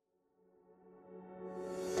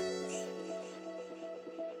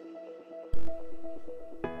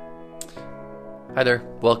Hi there.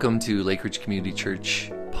 Welcome to Lake Ridge Community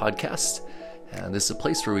Church podcast. And this is a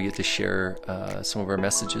place where we get to share some of our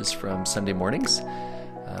messages from Sunday mornings.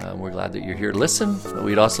 We're glad that you're here to listen, but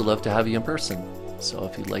we'd also love to have you in person. So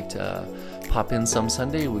if you'd like to pop in some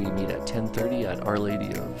Sunday, we meet at 10:30 at Our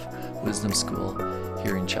Lady of Wisdom School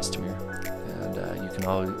here in Chestermere. And you can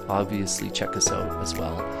obviously check us out as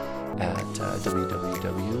well at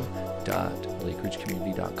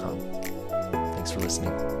www.lakeridgecommunity.com. Thanks for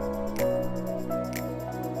listening.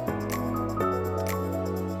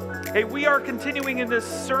 Hey, we are continuing in this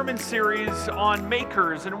sermon series on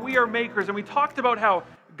makers, and we are makers. And we talked about how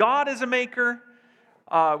God is a maker.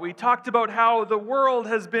 We talked about how the world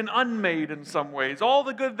has been unmade in some ways. All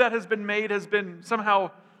the good that has been made has been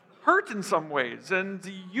somehow hurt in some ways. And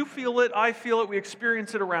you feel it, I feel it, we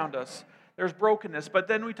experience it around us. There's brokenness. But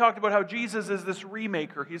then we talked about how Jesus is this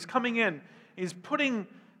remaker. He's coming in, he's putting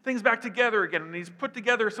things back together again, and he's put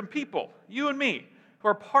together some people, you and me, who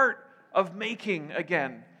are part of making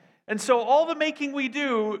again. And so all the making we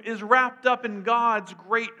do is wrapped up in God's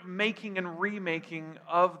great making and remaking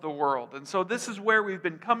of the world. And so this is where we've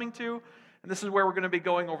been coming to, and this is where we're going to be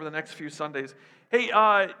going over the next few Sundays. Hey,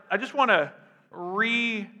 I just want to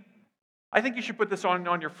I think you should put this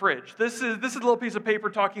on your fridge. This is a little piece of paper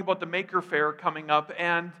talking about the Maker Fair coming up.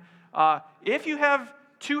 And if you have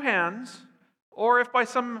two hands, or if by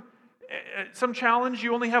some challenge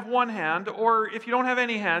you only have one hand, or if you don't have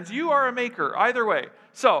any hands, you are a maker, either way.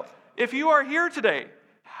 So, if you are here today,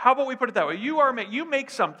 how about we put it that way? You make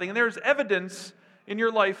something, and there's evidence in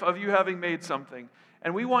your life of you having made something.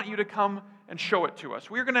 And we want you to come and show it to us.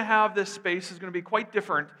 We're going to have this space is going to be quite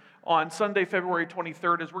different on Sunday, February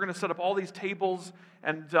 23rd, as we're going to set up all these tables,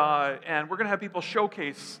 and we're going to have people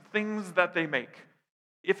showcase things that they make.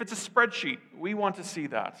 If it's a spreadsheet, we want to see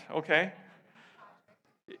that, okay?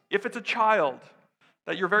 If it's a child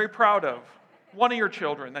that you're very proud of, one of your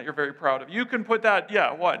children that you're very proud of, you can put that, you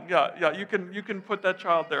can put that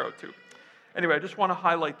child there too. Anyway, I just want to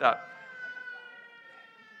highlight that.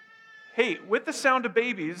 Hey, with the sound of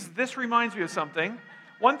babies, this reminds me of something.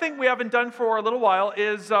 One thing we haven't done for a little while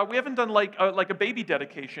is we haven't done like a baby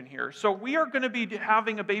dedication here. So we are going to be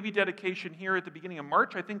having a baby dedication here at the beginning of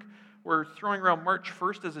March. I think we're throwing around March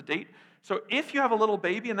 1st as a date. So if you have a little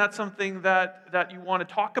baby and that's something that you want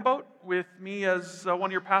to talk about with me as one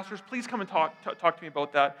of your pastors, please come and talk to me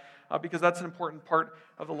about that because that's an important part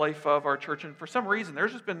of the life of our church. And for some reason,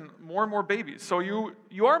 there's just been more and more babies. So you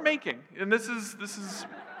are making, and this is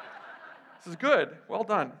good. Well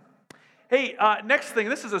done. Hey, next thing.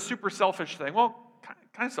 This is a super selfish thing. Well,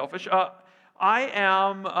 kind of selfish.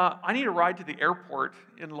 I need a ride to the airport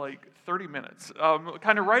in like 30 minutes.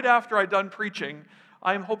 Kind of right after I'm done preaching.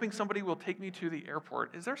 I'm hoping somebody will take me to the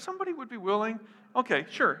airport. Is there somebody who would be willing? Okay,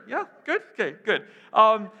 sure. Yeah, good? Okay, good.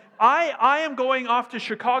 I am going off to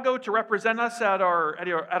Chicago to represent us at our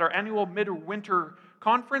annual midwinter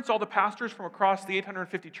conference. All the pastors from across the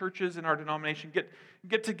 850 churches in our denomination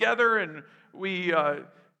get together, and we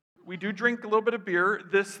do drink a little bit of beer.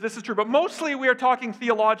 This is true, but mostly we are talking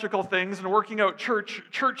theological things and working out church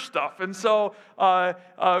stuff. And so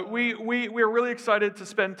we are really excited to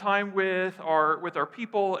spend time with our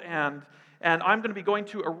people, and I'm going to be going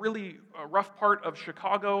to a really rough part of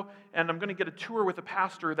Chicago, and I'm going to get a tour with a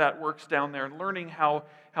pastor that works down there and learning how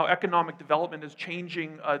economic development is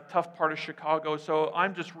changing a tough part of Chicago. So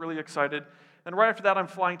I'm just really excited. And right after that, I'm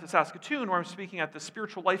flying to Saskatoon, where I'm speaking at the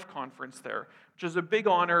Spiritual Life Conference there, which is a big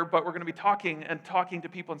honor, but we're going to be talking to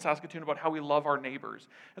people in Saskatoon about how we love our neighbors.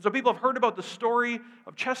 And so people have heard about the story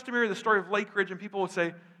of Chestermere, the story of Lake Ridge, and people will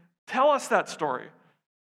say, tell us that story.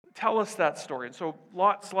 Tell us that story. And so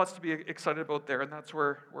lots to be excited about there, and that's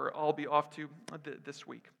where I'll be off to this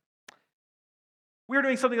week. We're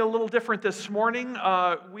doing something a little different this morning.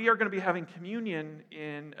 We are going to be having communion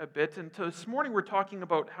in a bit, and this morning we're talking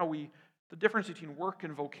about the difference between work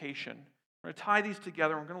and vocation. We're going to tie these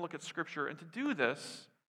together. We're going to look at Scripture. And to do this,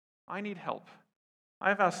 I need help.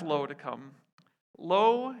 I've asked Lo to come.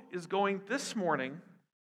 Lo is going this morning,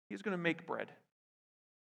 he's going to make bread.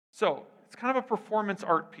 So it's kind of a performance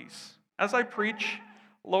art piece. As I preach,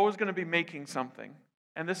 Lo is going to be making something.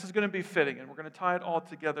 And this is going to be fitting. And we're going to tie it all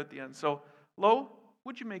together at the end. So, Lo,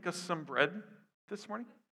 would you make us some bread this morning?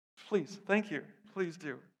 Please. Thank you. Please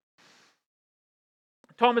do.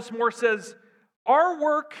 Thomas More says,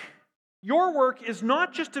 your work is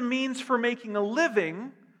not just a means for making a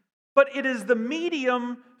living, but it is the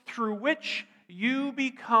medium through which you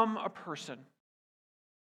become a person.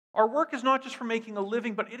 Our work is not just for making a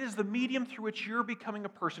living, but it is the medium through which you're becoming a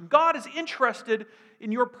person. God is interested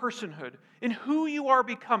in your personhood, in who you are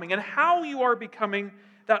becoming, and how you are becoming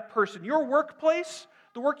that person. Your workplace,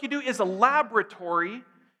 The work you do is a laboratory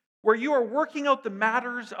where you are working out the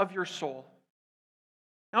matters of your soul.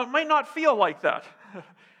 Now, it might not feel like that.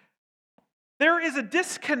 There is a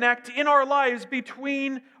disconnect in our lives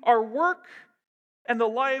between our work and the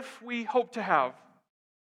life we hope to have.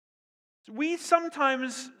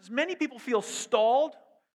 Many people feel stalled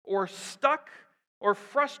or stuck or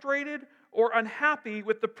frustrated or unhappy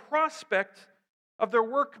with the prospect of their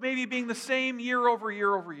work maybe being the same year over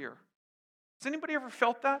year over year. Has anybody ever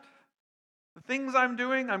felt that? The things I'm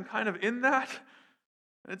doing, I'm kind of in that.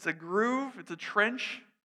 It's a groove, it's a trench,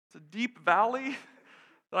 it's a deep valley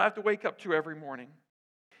that I have to wake up to every morning.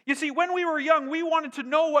 You see, when we were young, we wanted to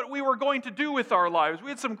know what we were going to do with our lives. We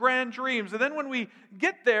had some grand dreams. And then when we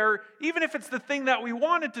get there, even if it's the thing that we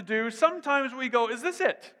wanted to do, sometimes we go, is this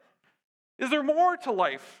it? Is there more to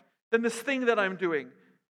life than this thing that I'm doing?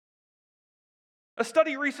 A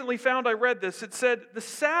study recently found, I read this, it said, the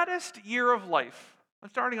saddest year of life, I'm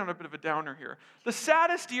starting on a bit of a downer here, the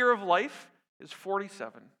saddest year of life is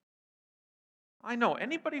 47. I know,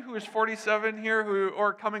 anybody who is 47 here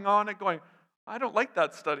or coming on and going, I don't like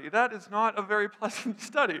that study. That is not a very pleasant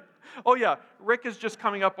study. Oh yeah, Rick is just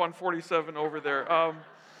coming up on 47 over there.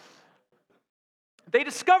 They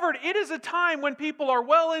discovered it is a time when people are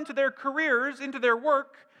well into their careers, into their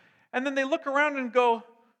work, and then they look around and go,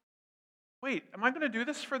 wait, am I going to do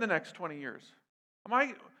this for the next 20 years?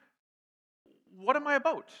 What am I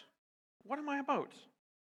about? What am I about?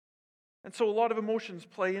 And so a lot of emotions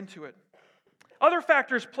play into it. Other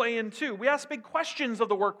factors play in too. We ask big questions of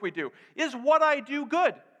the work we do. Is what I do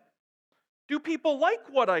good? Do people like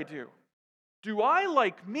what I do? Do I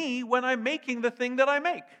like me when I'm making the thing that I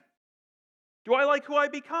make? Do I like who I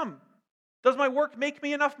become? Does my work make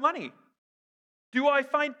me enough money? Do I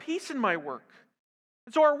find peace in my work?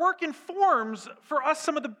 And so our work informs for us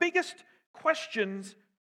some of the biggest questions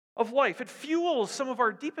of life. It fuels some of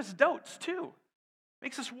our deepest doubts too.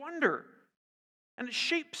 Makes us wonder. And it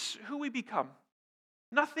shapes who we become.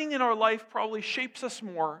 Nothing in our life probably shapes us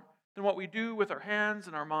more than what we do with our hands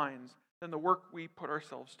and our minds, than the work we put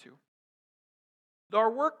ourselves to.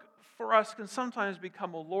 Our work for us can sometimes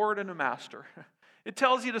become a lord and a master. It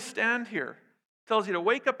tells you to stand here. It tells you to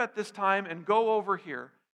wake up at this time and go over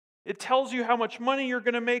here. It tells you how much money you're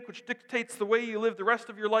going to make, which dictates the way you live the rest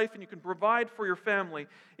of your life and you can provide for your family.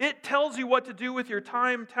 It tells you what to do with your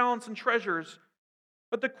time, talents, and treasures.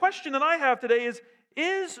 But the question that I have today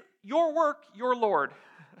is your work your Lord?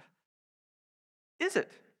 Is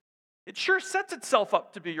it? It sure sets itself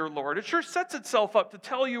up to be your Lord. It sure sets itself up to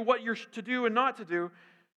tell you what you're to do and not to do.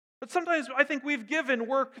 But sometimes I think we've given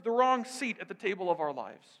work the wrong seat at the table of our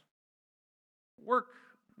lives. Work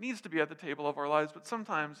needs to be at the table of our lives, but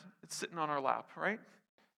sometimes it's sitting on our lap, right?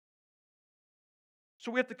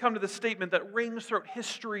 So we have to come to this statement that rings throughout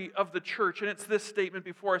history of the church, and it's this statement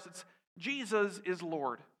before us. It's Jesus is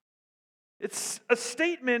Lord. It's a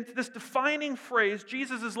statement, this defining phrase,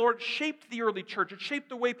 Jesus is Lord, shaped the early church. It shaped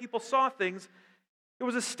the way people saw things. It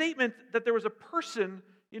was a statement that there was a person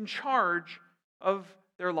in charge of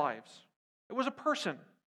their lives. It was a person.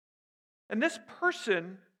 And this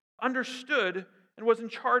person understood and was in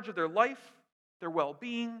charge of their life, their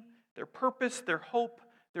well-being, their purpose, their hope,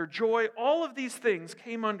 their joy. All of these things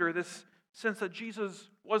came under this sense that Jesus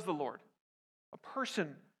was the Lord. A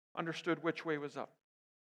person understood which way was up.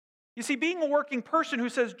 You see, being a working person who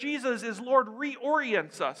says Jesus is Lord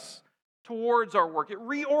reorients us towards our work. It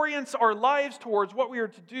reorients our lives towards what we are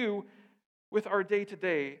to do with our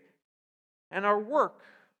day-to-day. And our work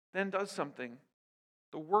then does something.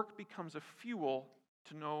 The work becomes a fuel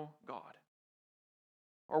to know God.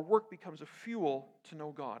 Our work becomes a fuel to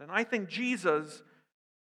know God. And I think Jesus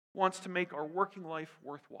wants to make our working life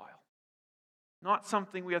worthwhile. Not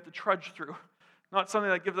something we have to trudge through. Not something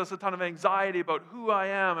that gives us a ton of anxiety about who I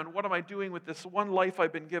am and what am I doing with this one life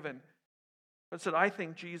I've been given. But instead, I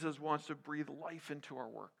think Jesus wants to breathe life into our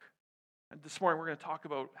work. And this morning we're going to talk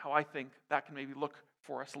about how I think that can maybe look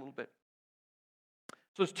for us a little bit.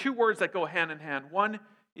 So there's two words that go hand in hand. One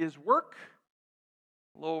is work.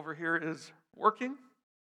 Low over here is working.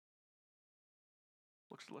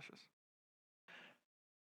 Looks delicious.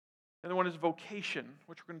 And the one is vocation,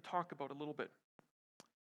 which we're going to talk about a little bit.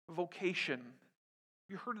 Vocation.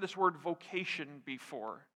 You heard of this word vocation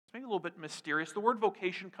before. It's maybe a little bit mysterious. The word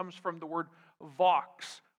vocation comes from the word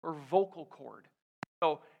vox, or vocal cord.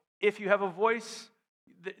 So if you have a voice,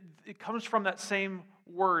 it comes from that same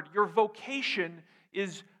word. Your vocation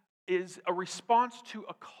is a response to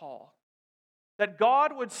a call. That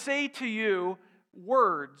God would say to you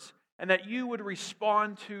words, and that you would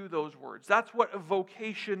respond to those words. That's what a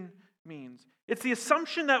vocation means. It's the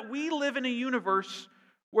assumption that we live in a universe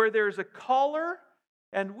where there's a caller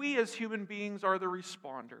And we as human beings are the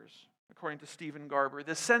responders, according to Stephen Garber.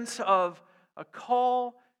 The sense of a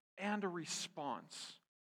call and a response.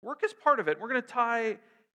 Work is part of it. We're going to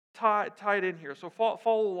tie it in here. So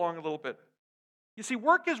follow along a little bit. You see,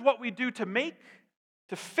 work is what we do to make,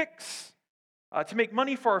 to fix, to make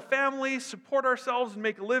money for our families, support ourselves, and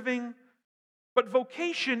make a living. But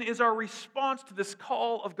vocation is our response to this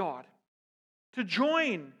call of God, to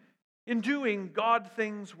join in doing God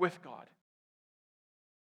things with God.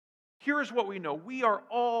 Here is what we know. We have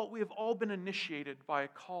all been initiated by a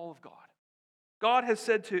call of God. God has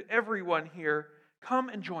said to everyone here, come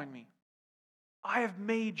and join me. I have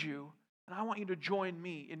made you, and I want you to join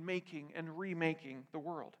me in making and remaking the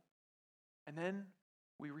world. And then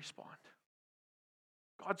we respond.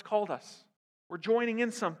 God's called us. We're joining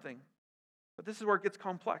in something. But this is where it gets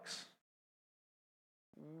complex.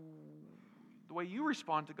 The way you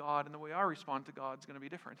respond to God and the way I respond to God is going to be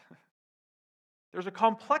different. There's a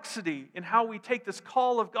complexity in how we take this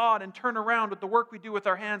call of God and turn around with the work we do with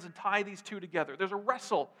our hands and tie these two together. There's a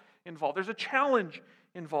wrestle involved. There's a challenge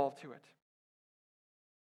involved to it.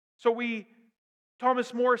 So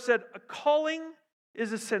Thomas More said, a calling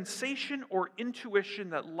is a sensation or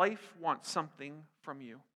intuition that life wants something from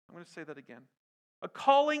you. I'm going to say that again. A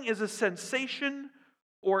calling is a sensation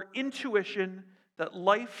or intuition that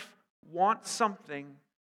life wants something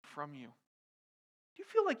from you. Do you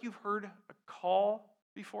feel like you've heard a call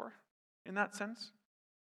before in that sense?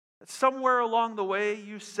 That somewhere along the way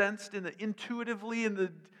you sensed intuitively in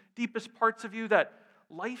the deepest parts of you that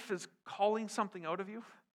life is calling something out of you?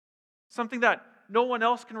 Something that no one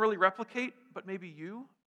else can really replicate, but maybe you?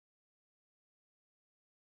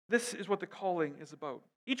 This is what the calling is about.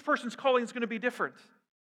 Each person's calling is going to be different.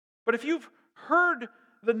 But if you've heard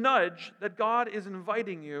the nudge that God is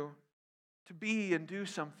inviting you to be and do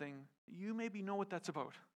something, you maybe know what that's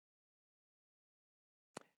about.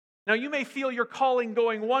 Now, you may feel your calling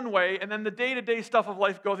going one way, and then the day-to-day stuff of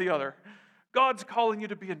life go the other. God's calling you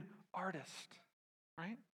to be an artist,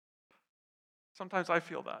 right? Sometimes I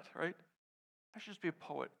feel that, right? I should just be a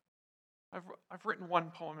poet. I've written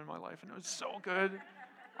one poem in my life, and it was so good.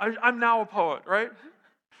 I'm now a poet, right?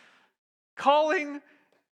 Calling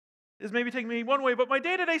is maybe taking me one way, but my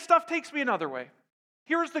day-to-day stuff takes me another way.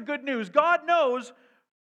 Here's the good news. God knows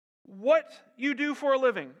what you do for a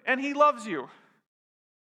living, and He loves you.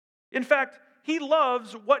 In fact, He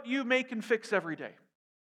loves what you make and fix every day.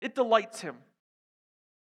 It delights Him.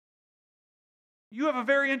 You have a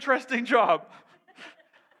very interesting job.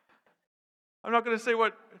 I'm not going to say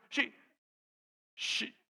what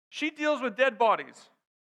she deals with dead bodies.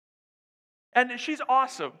 And she's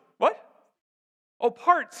awesome. What? Oh,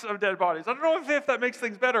 parts of dead bodies. I don't know if that makes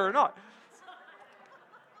things better or not.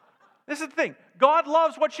 This is the thing. God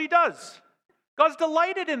loves what she does. God's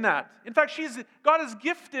delighted in that. In fact, God has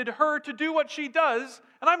gifted her to do what she does,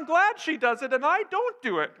 and I'm glad she does it, and I don't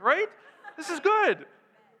do it, right? This is good.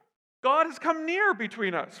 God has come near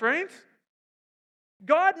between us, right?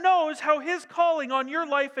 God knows how His calling on your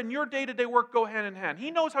life and your day-to-day work go hand in hand.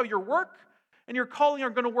 He knows how your work and your calling are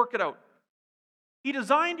going to work it out. He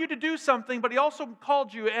designed you to do something, but He also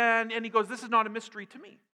called you, and He goes, this is not a mystery to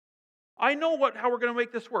me. I know how we're going to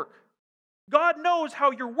make this work. God knows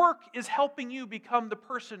how your work is helping you become the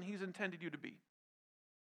person He's intended you to be.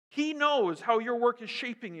 He knows how your work is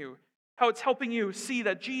shaping you, how it's helping you see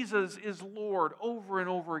that Jesus is Lord over and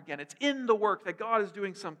over again. It's in the work that God is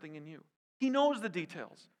doing something in you. He knows the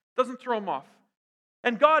details, doesn't throw them off.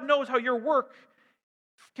 And God knows how your work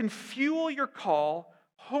can fuel your call,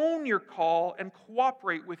 hone your call, and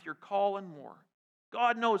cooperate with your call and more.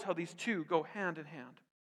 God knows how these two go hand in hand.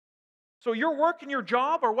 So your work and your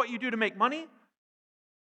job are what you do to make money,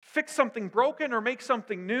 fix something broken, or make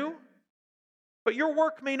something new. But your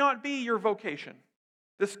work may not be your vocation,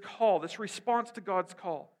 this call, this response to God's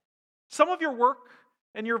call. Some of your work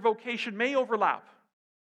and your vocation may overlap.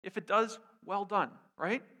 If it does, well done,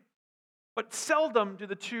 right? But seldom do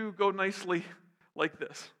the two go nicely like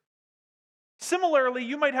this. Similarly,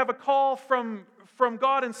 you might have a call from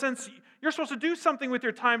God and sense you're supposed to do something with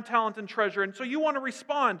your time, talent, and treasure, and so you want to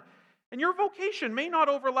respond. And your vocation may not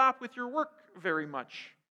overlap with your work very much.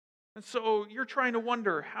 And so you're trying to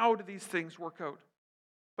wonder, how do these things work out?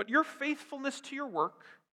 But your faithfulness to your work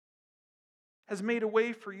has made a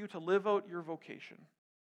way for you to live out your vocation.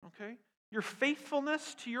 Okay? Your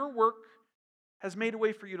faithfulness to your work has made a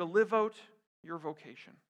way for you to live out your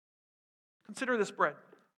vocation. Consider this bread.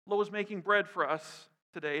 Lo is making bread for us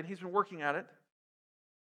today, and he's been working at it.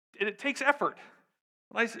 And it takes effort.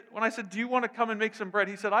 When I said, do you want to come and make some bread?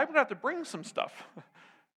 He said, I'm going to have to bring some stuff.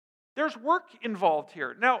 There's work involved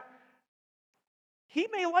here. Now, he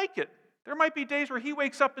may like it. There might be days where he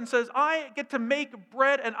wakes up and says, I get to make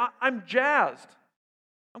bread and I'm jazzed.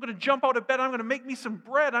 I'm going to jump out of bed. I'm going to make me some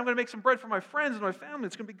bread. I'm going to make some bread for my friends and my family.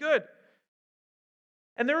 It's going to be good.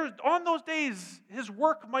 And on those days, his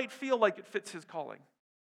work might feel like it fits his calling.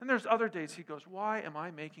 And there's other days he goes, why am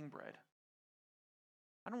I making bread?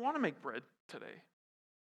 I don't want to make bread today,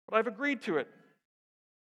 but I've agreed to it.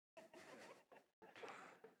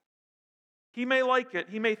 He may like it.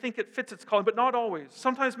 He may think it fits its calling, but not always.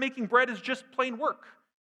 Sometimes making bread is just plain work.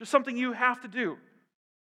 Just something you have to do.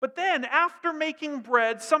 But then, after making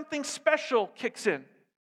bread, something special kicks in.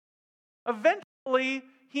 Eventually,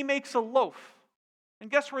 he makes a loaf.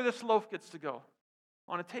 And guess where this loaf gets to go?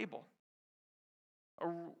 On a table.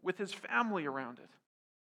 Or with his family around it.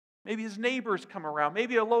 Maybe his neighbors come around.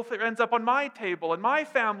 Maybe a loaf that ends up on my table, and my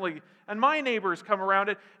family and my neighbors come around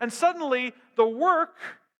it. And suddenly, the work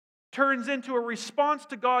turns into a response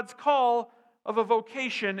to God's call of a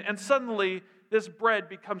vocation, and suddenly this bread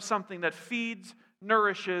becomes something that feeds,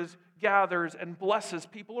 nourishes, gathers, and blesses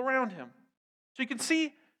people around him. So you can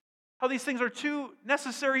see how these things are two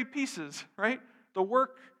necessary pieces, right? The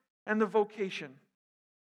work and the vocation.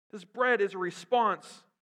 This bread is a response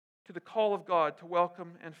to the call of God to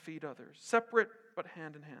welcome and feed others, separate but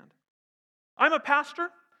hand in hand. I'm a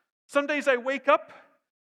pastor. Some days I wake up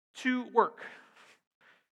to work.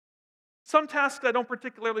 Some tasks I don't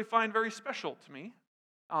particularly find very special to me.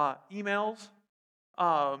 Emails,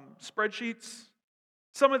 spreadsheets.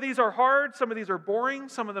 Some of these are hard, some of these are boring,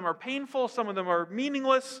 some of them are painful, some of them are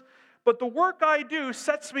meaningless. But the work I do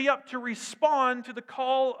sets me up to respond to the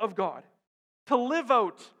call of God, to live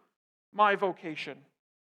out my vocation.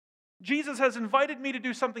 Jesus has invited me to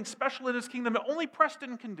do something special in his kingdom that only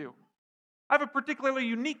Preston can do. I have a particularly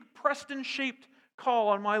unique Preston-shaped call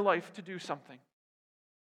on my life to do something.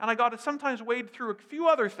 And I got to sometimes wade through a few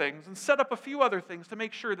other things and set up a few other things to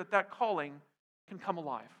make sure that that calling can come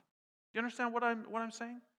alive. Do you understand what I'm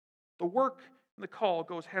saying? The work and the call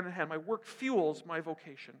goes hand in hand. My work fuels my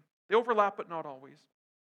vocation. They overlap, but not always.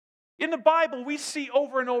 In the Bible, we see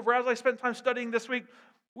over and over, as I spent time studying this week,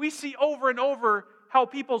 we see over and over how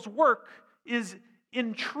people's work is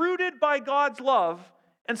intruded by God's love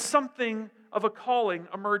and something of a calling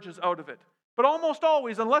emerges out of it. But almost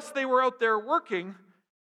always, unless they were out there working,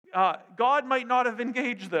 God might not have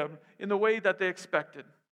engaged them in the way that they expected.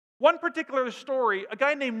 One particular story, a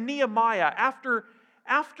guy named Nehemiah, after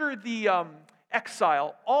the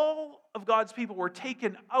exile, all of God's people were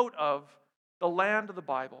taken out of the land of the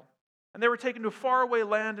Bible. And they were taken to a faraway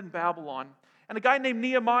land in Babylon. And a guy named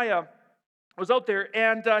Nehemiah was out there,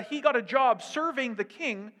 and he got a job serving the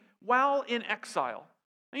king while in exile.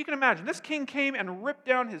 Now you can imagine, this king came and ripped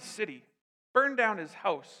down his city, burned down his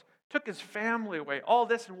house, took his family away, all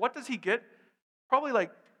this, and what does he get? Probably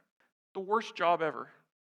like the worst job ever.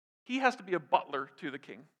 He has to be a butler to the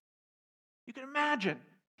king. You can imagine.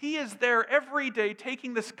 He is there every day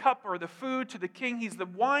taking this cup or the food to the king. He's the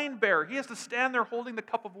wine bearer. He has to stand there holding the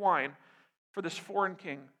cup of wine for this foreign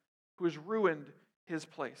king who has ruined his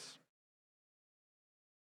place.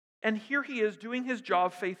 And here he is doing his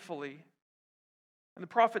job faithfully. And the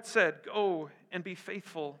prophet said, "Go and be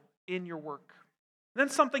faithful in your work." Then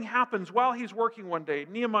something happens while he's working one day.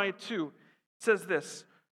 Nehemiah 2 says this,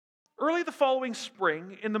 "Early the following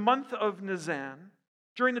spring, in the month of Nisan,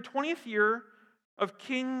 during the 20th year of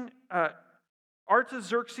King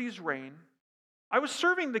Artaxerxes' reign, I was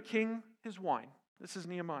serving the king his wine." This is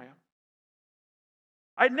Nehemiah.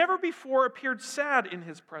 "I had never before appeared sad in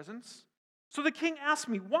his presence. So the king asked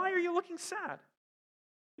me, 'Why are you looking sad?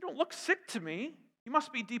 You don't look sick to me. You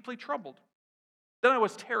must be deeply troubled.' Then I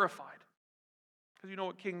was terrified." Because you know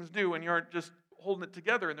what kings do when you aren't just holding it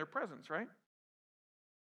together in their presence, right?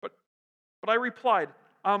 But I replied,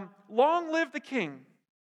 "Long live the king.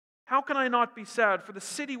 How can I not be sad? For the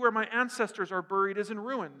city where my ancestors are buried is in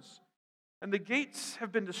ruins, and the gates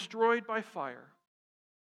have been destroyed by fire."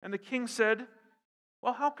 And the king said,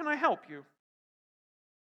 "Well, how can I help you?"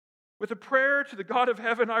 With a prayer to the God of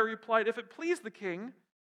heaven, I replied, "If it please the king,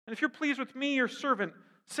 and if you're pleased with me, your servant,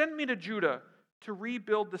 send me to Judah to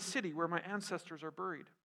rebuild the city where my ancestors are buried."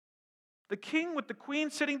 The king, with the queen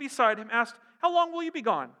sitting beside him, asked, "How long will you be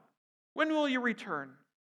gone? When will you return?"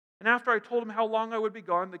 And after I told him how long I would be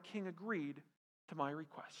gone, the king agreed to my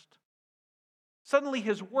request. Suddenly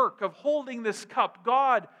his work of holding this cup,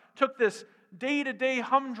 God took this day-to-day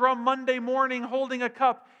humdrum Monday morning holding a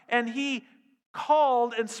cup, and he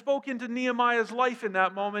called and spoke into Nehemiah's life in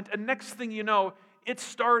that moment, and next thing you know, it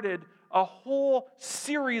started a whole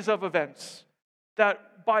series of events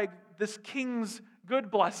that by this king's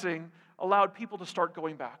good blessing allowed people to start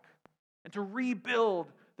going back and to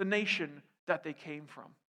rebuild the nation that they came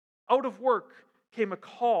from. Out of work came a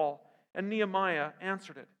call, and Nehemiah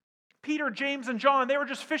answered it. Peter, James, and John, they were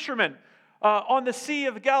just fishermen on the Sea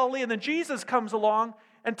of Galilee. And then Jesus comes along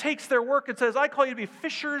and takes their work and says, I call you to be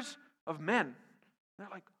fishers of men. And they're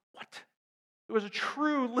like, what? It was a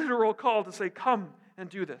true, literal call to say, come and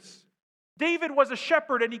do this. David was a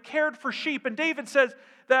shepherd and he cared for sheep. And David says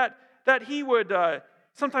that he would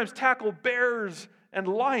sometimes tackle bears and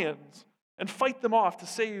lions and fight them off to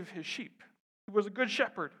save his sheep. He was a good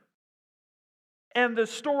shepherd. And the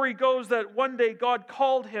story goes that one day God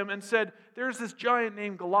called him and said, there's this giant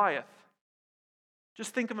named Goliath.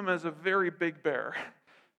 Just think of him as a very big bear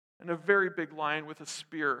and a very big lion with a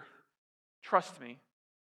spear. Trust me,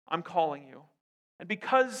 I'm calling you. And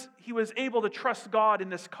because he was able to trust God in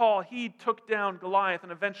this call, he took down Goliath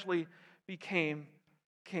and eventually became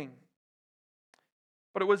king.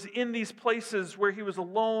 But it was in these places where he was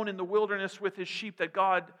alone in the wilderness with his sheep that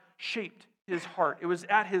God shaped his heart. It was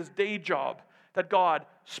at his day job that God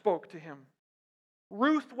spoke to him.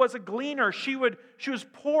 Ruth was a gleaner. She was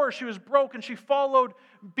poor, she was broke, and she followed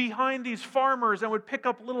behind these farmers and would pick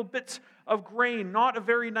up little bits of grain. Not a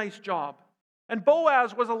very nice job. And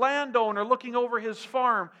Boaz was a landowner looking over his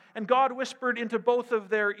farm, and God whispered into both of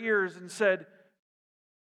their ears and said,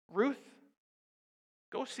 Ruth,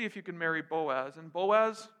 go see if you can marry Boaz. And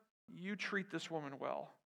Boaz, you treat this woman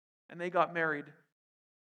well. And they got married,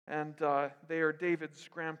 and they are David's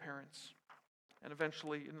grandparents, and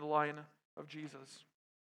eventually in the line of Jesus.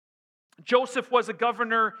 Joseph was a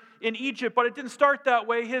governor in Egypt, but it didn't start that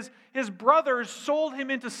way. His brothers sold him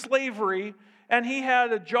into slavery, and he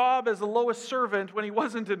had a job as the lowest servant when he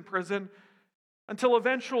wasn't in prison, until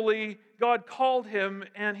eventually God called him,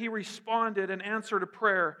 and he responded and answered a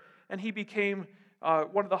prayer, and he became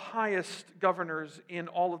one of the highest governors in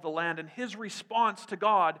all of the land. And his response to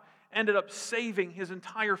God ended up saving his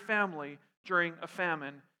entire family during a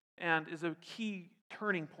famine, and is a key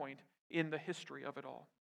turning point in the history of it all.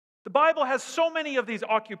 The Bible has so many of these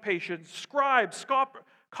occupations: scribe,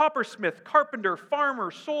 coppersmith, carpenter,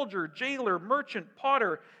 farmer, soldier, jailer, merchant,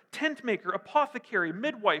 potter, tent maker, apothecary,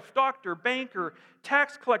 midwife, doctor, banker,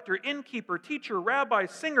 tax collector, innkeeper, teacher, rabbi,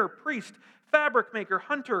 singer, priest, fabric maker,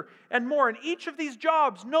 hunter, and more. And each of these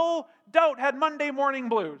jobs, no doubt, had Monday morning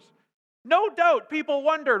blues. No doubt people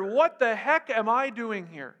wondered, what the heck am I doing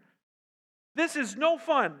here? This is no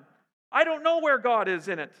fun. I don't know where God is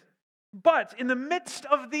in it. But in the midst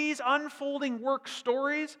of these unfolding work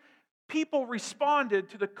stories, people responded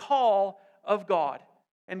to the call of God.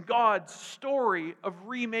 And God's story of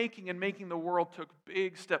remaking and making the world took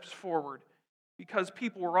big steps forward, because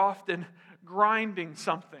people were often grinding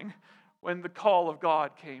something when the call of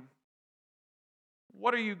God came.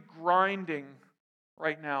 What are you grinding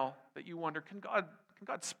right now that you wonder, can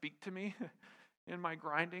God speak to me in my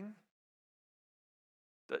grinding?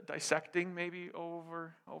 Dissecting maybe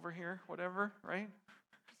over here, whatever, right?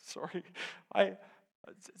 Sorry,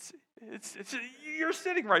 it's you're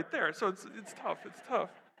sitting right there, so it's tough. It's tough.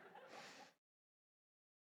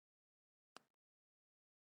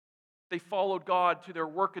 They followed God to their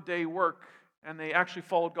workaday work, and they actually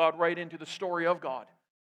followed God right into the story of God.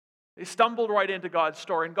 They stumbled right into God's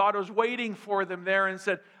story, and God was waiting for them there and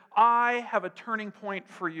said, I have a turning point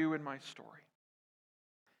for you in my story.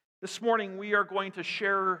 This morning, we are going to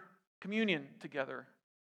share communion together.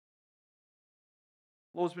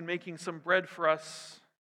 Lo's been making some bread for us,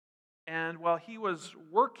 and while he was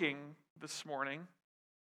working this morning,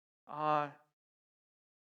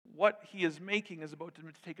 what he is making is about to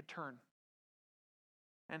take a turn.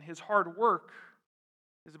 And his hard work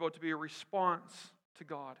is about to be a response to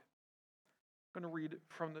God. I'm going to read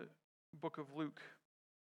from the book of Luke.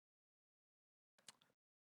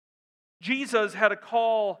 Jesus had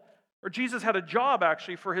a job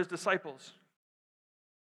actually for his disciples.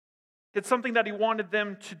 It's something that he wanted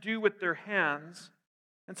them to do with their hands,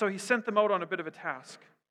 and so he sent them out on a bit of a task.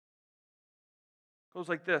 It goes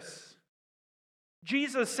like this.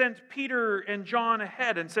 Jesus sent Peter and John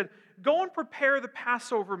ahead and said, go and prepare the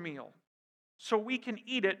Passover meal so we can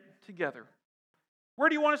eat it together. Where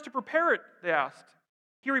do you want us to prepare it? They asked.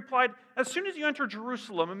 He replied, as soon as you enter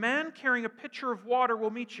Jerusalem, a man carrying a pitcher of water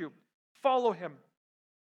will meet you. Follow him.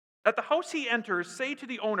 At the house he enters, say to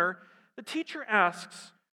the owner, the teacher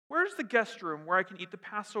asks, where's the guest room where I can eat the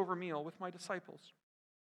Passover meal with my disciples?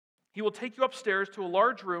 He will take you upstairs to a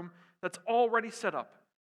large room that's already set up.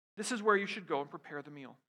 This is where you should go and prepare the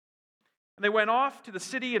meal. And they went off to the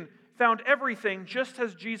city and found everything just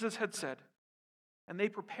as Jesus had said. And they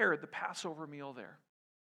prepared the Passover meal there.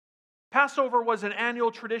 Passover was an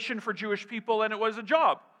annual tradition for Jewish people, and it was a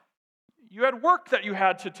job. you had work that you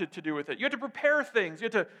had to do with it. You had to prepare things. You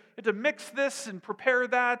had to mix this and prepare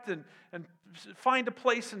that and find a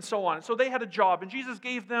place and so on. So they had a job, and Jesus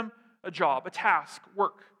gave them a job, a task,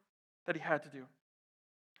 work that he had to do.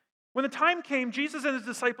 When the time came, Jesus and his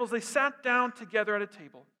disciples, they sat down together at a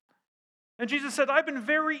table. And Jesus said, I've been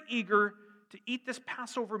very eager to eat this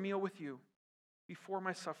Passover meal with you before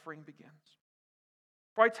my suffering begins.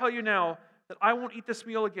 For I tell you now that I won't eat this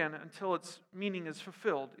meal again until its meaning is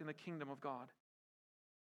fulfilled in the kingdom of God.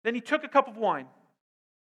 Then he took a cup of wine,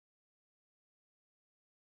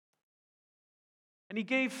 and he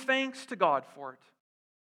gave thanks to God for it.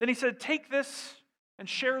 Then he said, take this and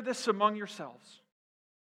share this among yourselves.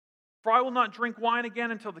 For I will not drink wine again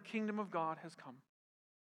until the kingdom of God has come.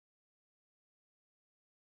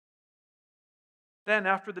 Then,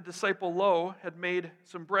 after the disciple Lo had made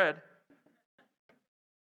some bread,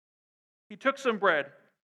 he took some bread,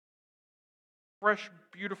 fresh,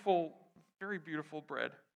 beautiful, very beautiful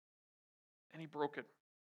bread, and he broke it.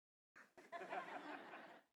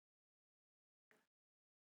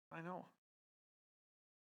 I know.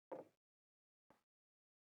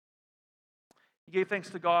 He gave thanks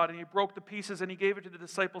to God, and he broke the pieces, and he gave it to the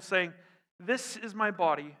disciples, saying, this is my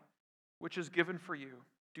body, which is given for you.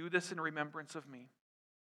 Do this in remembrance of me.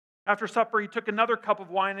 After supper, he took another cup of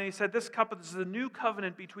wine, and he said, this cup is the new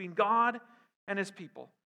covenant between God and his people,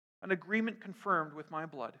 an agreement confirmed with my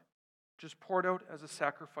blood, which is poured out as a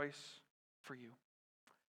sacrifice for you.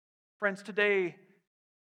 Friends, today,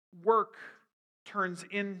 work turns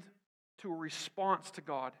into a response to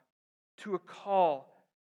God, to a call.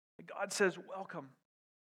 God says, welcome.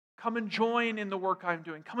 Come and join in the work I'm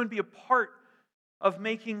doing. Come and be a part of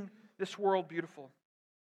making this world beautiful.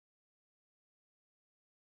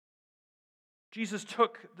 Jesus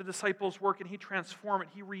took the disciples' work and he transformed it.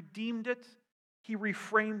 He redeemed it. He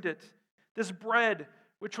reframed it. This bread,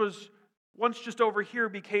 which was once just over here,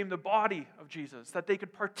 became the body of Jesus that they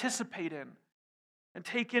could participate in and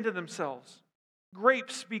take into themselves.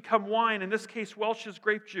 Grapes become wine, in this case, Welch's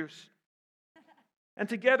grape juice. And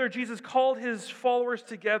together, Jesus called his followers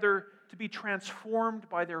together to be transformed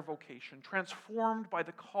by their vocation, transformed by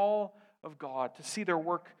the call of God, to see their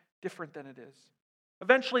work different than it is.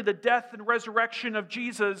 Eventually, the death and resurrection of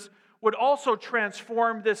Jesus would also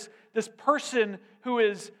transform this person who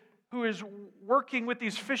is working with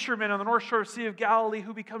these fishermen on the north shore of the Sea of Galilee,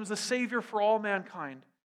 who becomes the Savior for all mankind.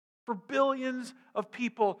 For billions of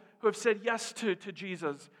people who have said yes to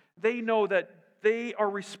Jesus, they know that they are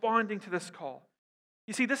responding to this call.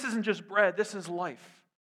 You see, this isn't just bread, this is life.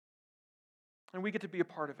 And we get to be a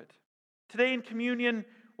part of it. Today in communion,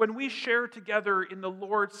 when we share together in the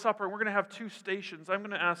Lord's Supper, we're going to have two stations. I'm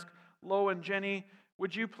going to ask Lo and Jenny,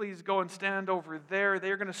 would you please go and stand over there?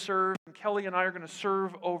 They're going to serve, and Kelly and I are going to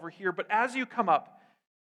serve over here. But as you come up,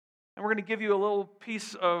 and we're going to give you a little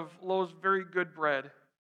piece of Lo's very good bread,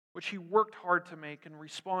 which he worked hard to make and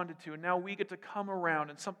responded to, and now we get to come around,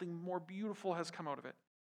 and something more beautiful has come out of it.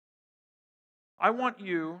 I want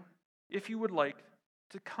you, if you would like,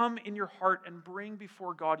 to come in your heart and bring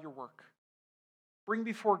before God your work. Bring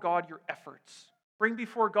before God your efforts. Bring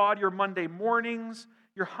before God your Monday mornings,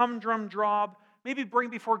 your humdrum job. Maybe bring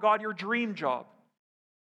before God your dream job.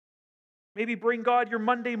 Maybe bring God your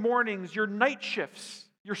Monday mornings, your night shifts,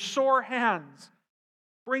 your sore hands.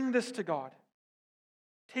 Bring this to God.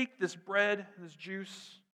 Take this bread and this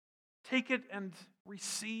juice. Take it and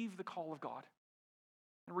receive the call of God.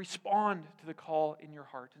 And respond to the call in your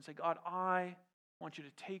heart and say, God, I want you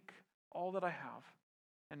to take all that I have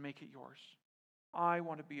and make it yours. I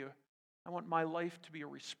want my life to be a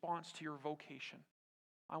response to your vocation.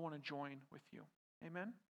 I want to join with you.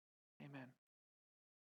 Amen? Amen.